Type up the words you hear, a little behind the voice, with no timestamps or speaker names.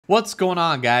What's going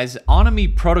on, guys?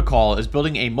 Onomy Protocol is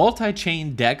building a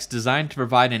multi-chain DEX designed to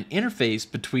provide an interface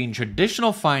between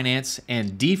traditional finance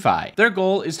and DeFi. Their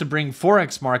goal is to bring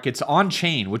Forex markets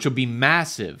on-chain, which will be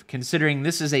massive, considering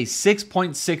this is a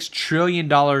 $6.6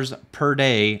 trillion per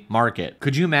day market.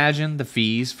 Could you imagine the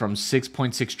fees from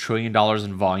 $6.6 trillion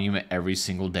in volume every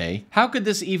single day? How could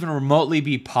this even remotely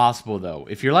be possible, though?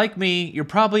 If you're like me, you're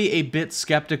probably a bit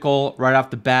skeptical right off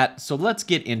the bat, so let's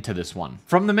get into this one.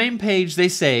 From the main page, they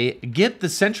say, get the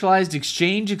centralized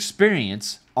exchange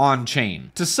experience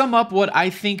on-chain. To sum up what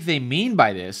I think they mean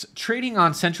by this, trading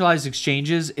on centralized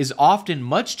exchanges is often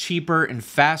much cheaper and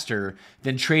faster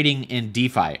than trading in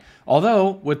DeFi. Although,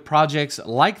 with projects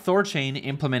like Thorchain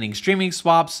implementing streaming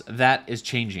swaps, that is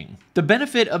changing. The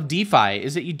benefit of DeFi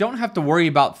is that you don't have to worry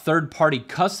about third-party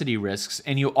custody risks,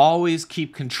 and you always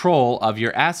keep control of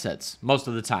your assets, most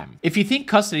of the time. If you think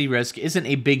custody risk isn't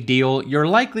a big deal, you're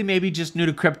likely maybe just new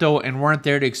to crypto and weren't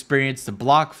there to experience the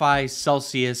BlockFi,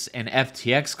 Celsius, and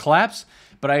FTX collapse.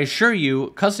 But I assure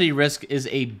you, custody risk is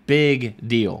a big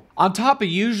deal. On top of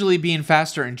usually being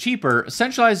faster and cheaper,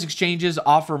 centralized exchanges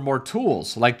offer more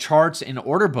tools like charts and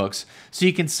order books, so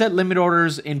you can set limit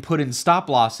orders and put in stop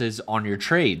losses on your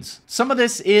trades. Some of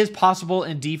this is possible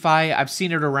in DeFi. I've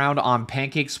seen it around on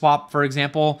PancakeSwap, for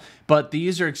example, but the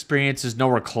user experience is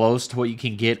nowhere close to what you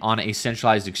can get on a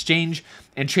centralized exchange,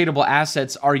 and tradable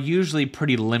assets are usually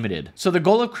pretty limited. So the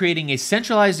goal of creating a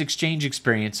centralized exchange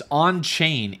experience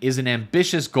on-chain is an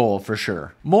ambitious goal for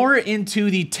sure. More into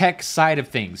the tech side of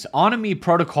things, Onomy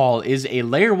Protocol is a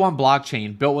layer 1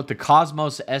 blockchain built with the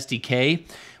Cosmos SDK,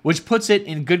 which puts it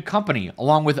in good company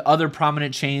along with other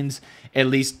prominent chains, at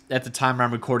least at the time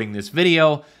I'm recording this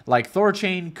video, like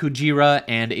Thorchain, Kujira,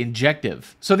 and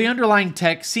Injective. So the underlying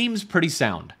tech seems pretty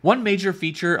sound. One major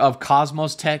feature of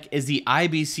Cosmos tech is the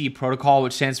IBC protocol,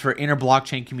 which stands for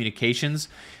Inter-Blockchain Communications,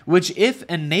 which, if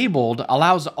enabled,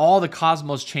 allows all the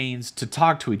Cosmos chains to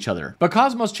talk to each other. But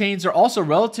Cosmos chains are also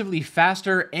relatively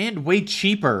faster and way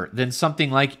cheaper than something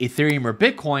like Ethereum or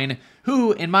Bitcoin,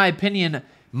 who, in my opinion,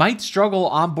 might struggle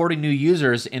onboarding new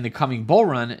users in the coming bull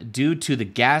run due to the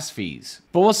gas fees.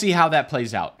 But we'll see how that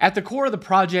plays out. At the core of the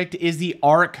project is the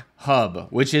ARC Hub,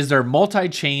 which is their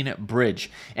multi-chain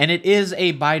bridge. And it is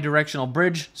a bi-directional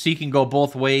bridge, so you can go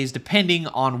both ways depending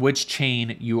on which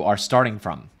chain you are starting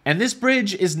from. And this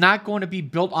bridge is not going to be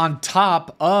built on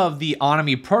top of the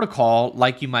Onomy protocol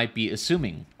like you might be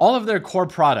assuming. All of their core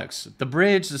products, the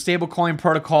bridge, the stablecoin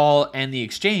protocol, and the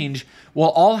exchange,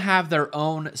 will all have their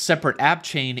own separate app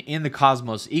chain in the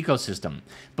Cosmos ecosystem,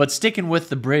 but sticking with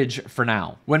the bridge for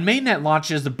now. When mainnet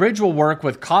launches, the bridge will work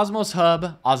with Cosmos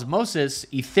Hub, Osmosis,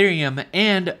 Ethereum,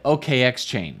 and OKX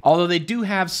chain, although they do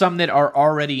have some that are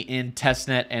already in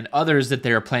testnet and others that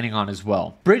they are planning on as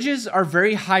well. Bridges are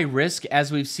very high risk,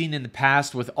 as we've seen in the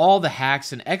past with all the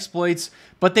hacks and exploits,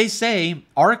 but they say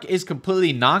ARC is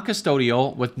completely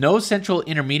non-custodial with no central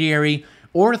intermediary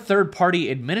or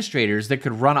third-party administrators that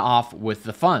could run off with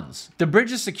the funds. The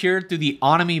bridge is secured through the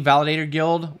Onomy Validator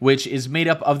Guild, which is made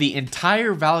up of the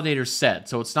entire validator set.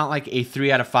 So it's not like a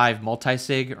 3 out of 5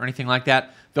 multi-sig or anything like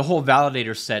that. The whole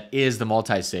validator set is the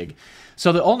multi-sig.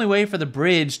 So the only way for the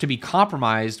bridge to be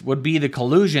compromised would be the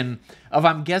collusion of,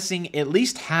 I'm guessing, at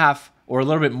least half or a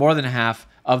little bit more than half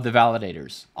of the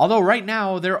validators. Although right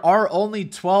now there are only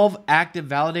 12 active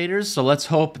validators, so let's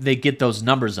hope they get those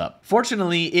numbers up.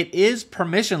 Fortunately, it is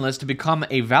permissionless to become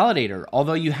a validator,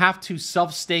 although you have to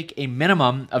self-stake a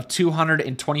minimum of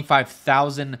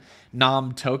 225,000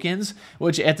 NOM tokens,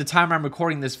 which at the time I'm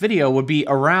recording this video would be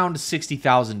around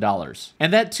 $60,000.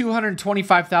 And that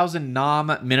 225,000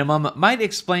 NOM minimum might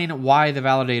explain why the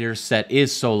validator set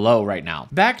is so low right now.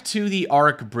 Back to the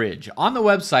ARC bridge. On the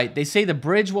website, they say the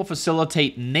bridge will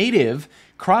facilitate native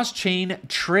cross-chain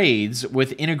trades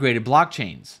with integrated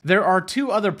blockchains. There are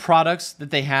two other products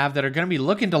that they have that are going to be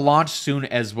looking to launch soon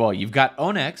as well. You've got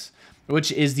ONEX,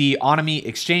 which is the Onomy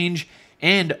Exchange,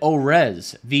 and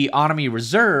ORES, the Onomy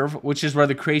Reserve, which is where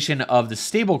the creation of the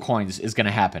stablecoins is going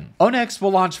to happen. ONEX will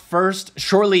launch first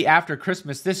shortly after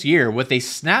Christmas this year with a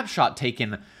snapshot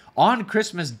taken on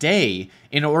Christmas Day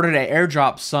in order to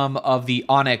airdrop some of the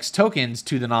ONEX tokens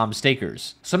to the NOM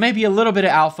stakers. So maybe a little bit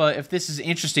of alpha if this is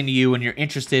interesting to you and you're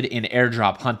interested in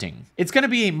airdrop hunting. It's going to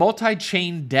be a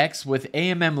multi-chain DEX with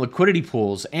AMM liquidity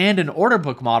pools and an order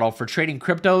book model for trading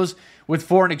cryptos with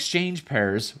foreign exchange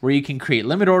pairs where you can create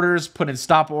limit orders, put in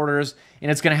stop orders, and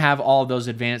it's going to have all of those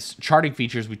advanced charting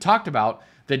features we talked about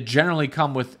that generally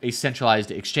come with a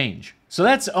centralized exchange. So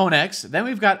that's ONEX. Then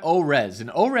we've got ORES, and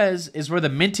ORES is where the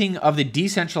minting of the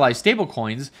decentralized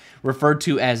stablecoins, referred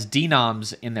to as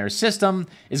DNOMs in their system,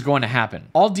 is going to happen.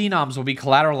 All DNOMs will be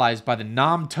collateralized by the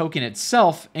NOM token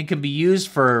itself and can be used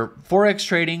for Forex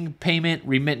trading, payment,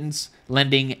 remittance,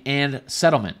 lending, and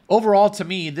settlement. Overall, to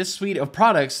me, this suite of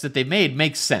products that they made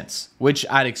makes sense, which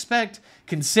I'd expect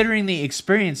considering the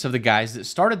experience of the guys that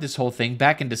started this whole thing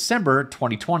back in December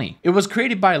 2020. It was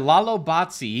created by Lalo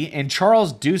Batsi and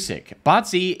Charles Dusick.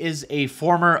 Batsi is a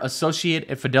former associate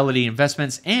at Fidelity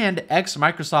Investments and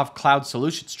ex-Microsoft Cloud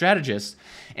Solution strategist,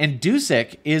 and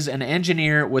Dusick is an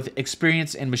engineer with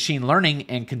experience in machine learning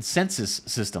and consensus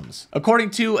systems.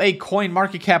 According to a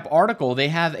CoinMarketCap article, they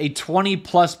have a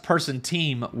 20+ person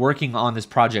team working on this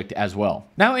project as well.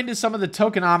 Now into some of the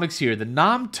tokenomics here. The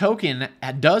NOM token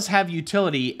does have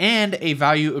utility and a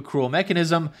value accrual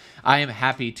mechanism I am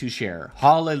happy to share.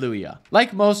 Hallelujah.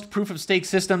 Like most proof-of-stake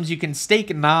systems, you can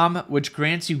stake NOM, which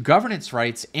grants you governance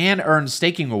rights and earns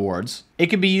staking rewards. It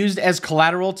can be used as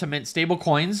collateral to mint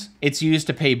stablecoins. It's used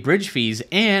to pay bridge fees,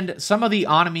 and some of the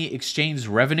Onomy exchange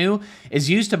revenue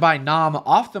is used to buy NOM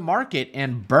off the market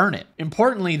and burn it.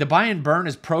 Importantly, the buy and burn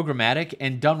is programmatic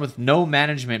and done with no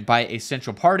management by a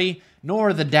central party,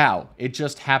 nor the DAO. It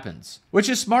just happens. Which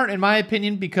is smart in my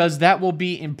opinion, because that will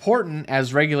be important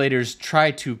as regulators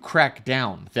try to crack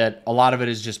down that a lot of it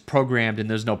is just programmed and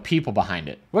there's no people behind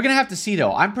it. We're gonna have to see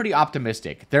though. I'm pretty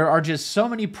optimistic. There are just so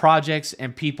many projects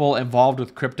and people involved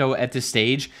with crypto at this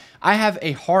stage. I have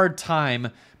a hard time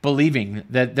believing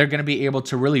that they're going to be able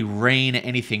to really rein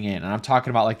anything in. And I'm talking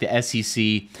about like the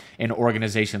SEC and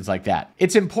organizations like that.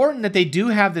 It's important that they do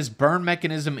have this burn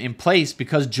mechanism in place,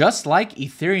 because just like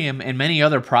Ethereum and many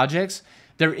other projects,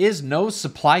 there is no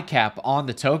supply cap on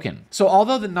the token. So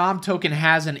although the NOM token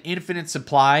has an infinite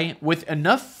supply, with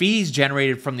enough fees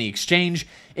generated from the exchange,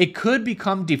 it could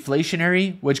become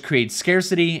deflationary, which creates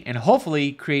scarcity and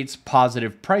hopefully creates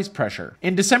positive price pressure.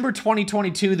 In December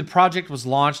 2022, the project was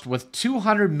launched with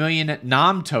 200 million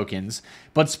NOM tokens,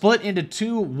 but split into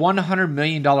two $100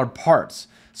 million parts.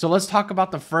 So let's talk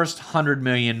about the first 100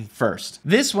 million first.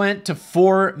 This went to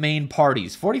four main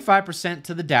parties: 45%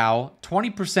 to the DAO,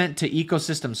 20% to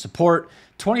ecosystem support,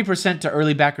 20% to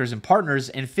early backers and partners,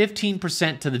 and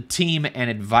 15% to the team and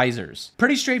advisors.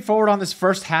 Pretty straightforward on this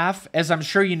first half. As I'm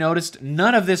sure you noticed,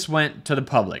 none of this went to the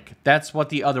public. That's what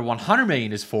the other 100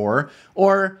 million is for,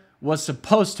 or was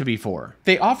supposed to be for.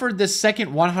 They offered this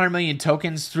second 100 million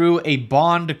tokens through a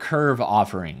bond curve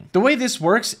offering. The way this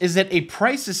works is that a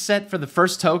price is set for the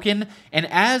first token, and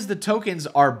as the tokens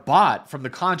are bought from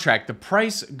the contract, the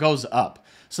price goes up.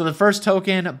 So the first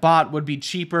token bought would be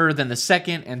cheaper than the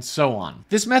second, and so on.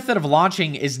 This method of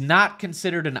launching is not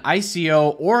considered an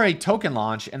ICO or a token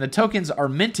launch, and the tokens are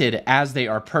minted as they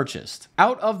are purchased.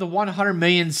 Out of the 100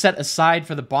 million set aside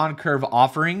for the bond curve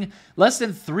offering, less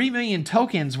than 3 million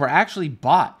tokens were actually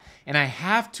bought. And I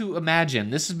have to imagine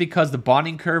this is because the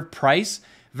bonding curve price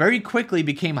very quickly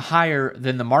became higher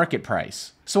than the market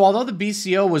price. So although the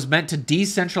BCO was meant to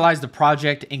decentralize the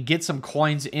project and get some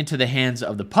coins into the hands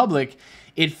of the public,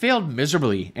 it failed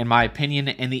miserably, in my opinion,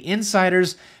 and the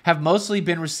insiders have mostly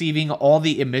been receiving all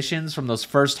the emissions from those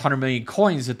first 100 million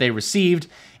coins that they received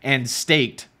and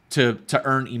staked to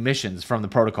earn emissions from the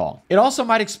protocol. It also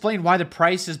might explain why the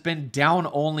price has been down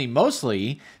only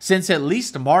mostly since at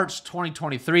least March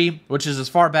 2023, which is as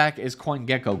far back as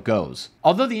CoinGecko goes.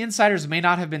 Although the insiders may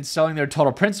not have been selling their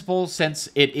total principal since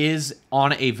it is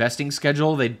on a vesting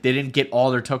schedule, they didn't get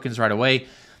all their tokens right away,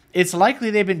 it's likely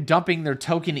they've been dumping their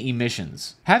token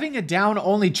emissions. Having a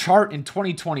down-only chart in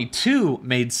 2022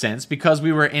 made sense because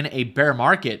we were in a bear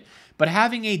market, but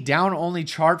having a down-only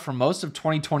chart for most of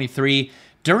 2023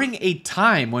 during a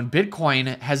time when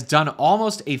Bitcoin has done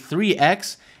almost a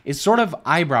 3x is sort of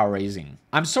eyebrow-raising.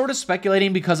 I'm sort of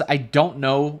speculating because I don't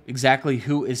know exactly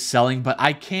who is selling, but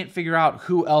I can't figure out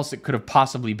who else it could have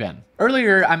possibly been.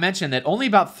 Earlier, I mentioned that only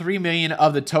about 3 million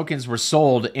of the tokens were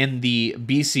sold in the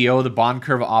BCO, the bond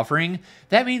curve offering.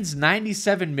 That means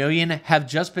 97 million have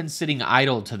just been sitting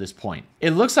idle to this point.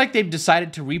 It looks like they've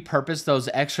decided to repurpose those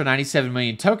extra 97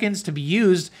 million tokens to be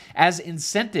used as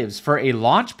incentives for a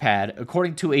Launchpad,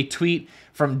 according to a tweet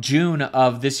from June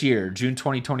of this year, June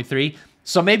 2023.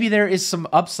 So maybe there is some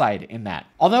upside in that.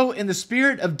 Although in the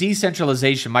spirit of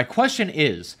decentralization, my question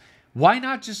is, why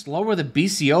not just lower the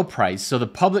BCO price so the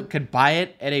public could buy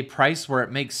it at a price where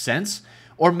it makes sense?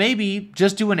 Or maybe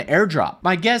just do an airdrop.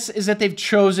 My guess is that they've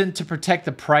chosen to protect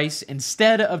the price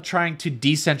instead of trying to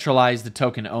decentralize the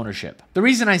token ownership. The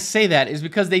reason I say that is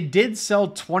because they did sell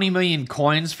 20 million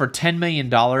coins for $10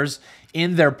 million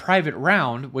in their private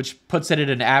round, which puts it at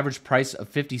an average price of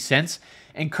 50 cents.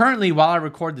 And currently, while I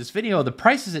record this video, the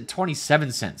price is at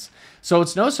 27 cents. So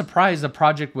it's no surprise the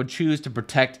project would choose to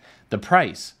protect the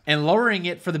price. And lowering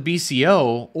it for the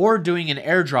BCO or doing an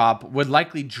airdrop would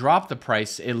likely drop the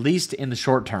price, at least in the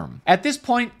short term. At this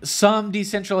point, some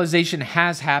decentralization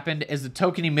has happened as the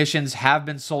token emissions have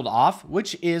been sold off,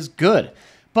 which is good.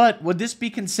 But would this be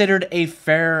considered a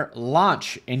fair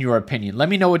launch in your opinion? Let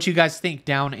me know what you guys think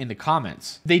down in the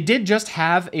comments. They did just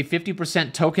have a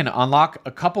 50% token unlock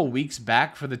a couple weeks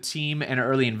back for the team and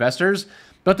early investors,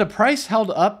 but the price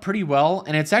held up pretty well,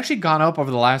 and it's actually gone up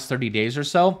over the last 30 days or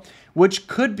so, which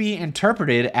could be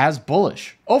interpreted as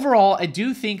bullish. Overall, I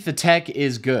do think the tech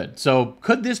is good. So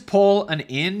could this pull an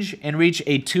inch and reach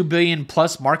a 2 billion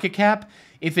plus market cap?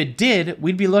 If it did,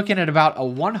 we'd be looking at about a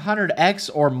 100x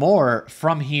or more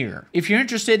from here. If you're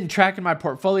interested in tracking my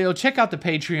portfolio, check out the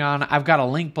Patreon. I've got a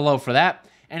link below for that.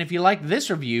 And if you like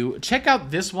this review, check out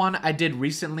this one I did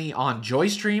recently on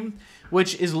JoyStream,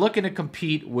 which is looking to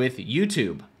compete with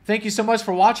YouTube. Thank you so much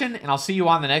for watching, and I'll see you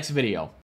on the next video.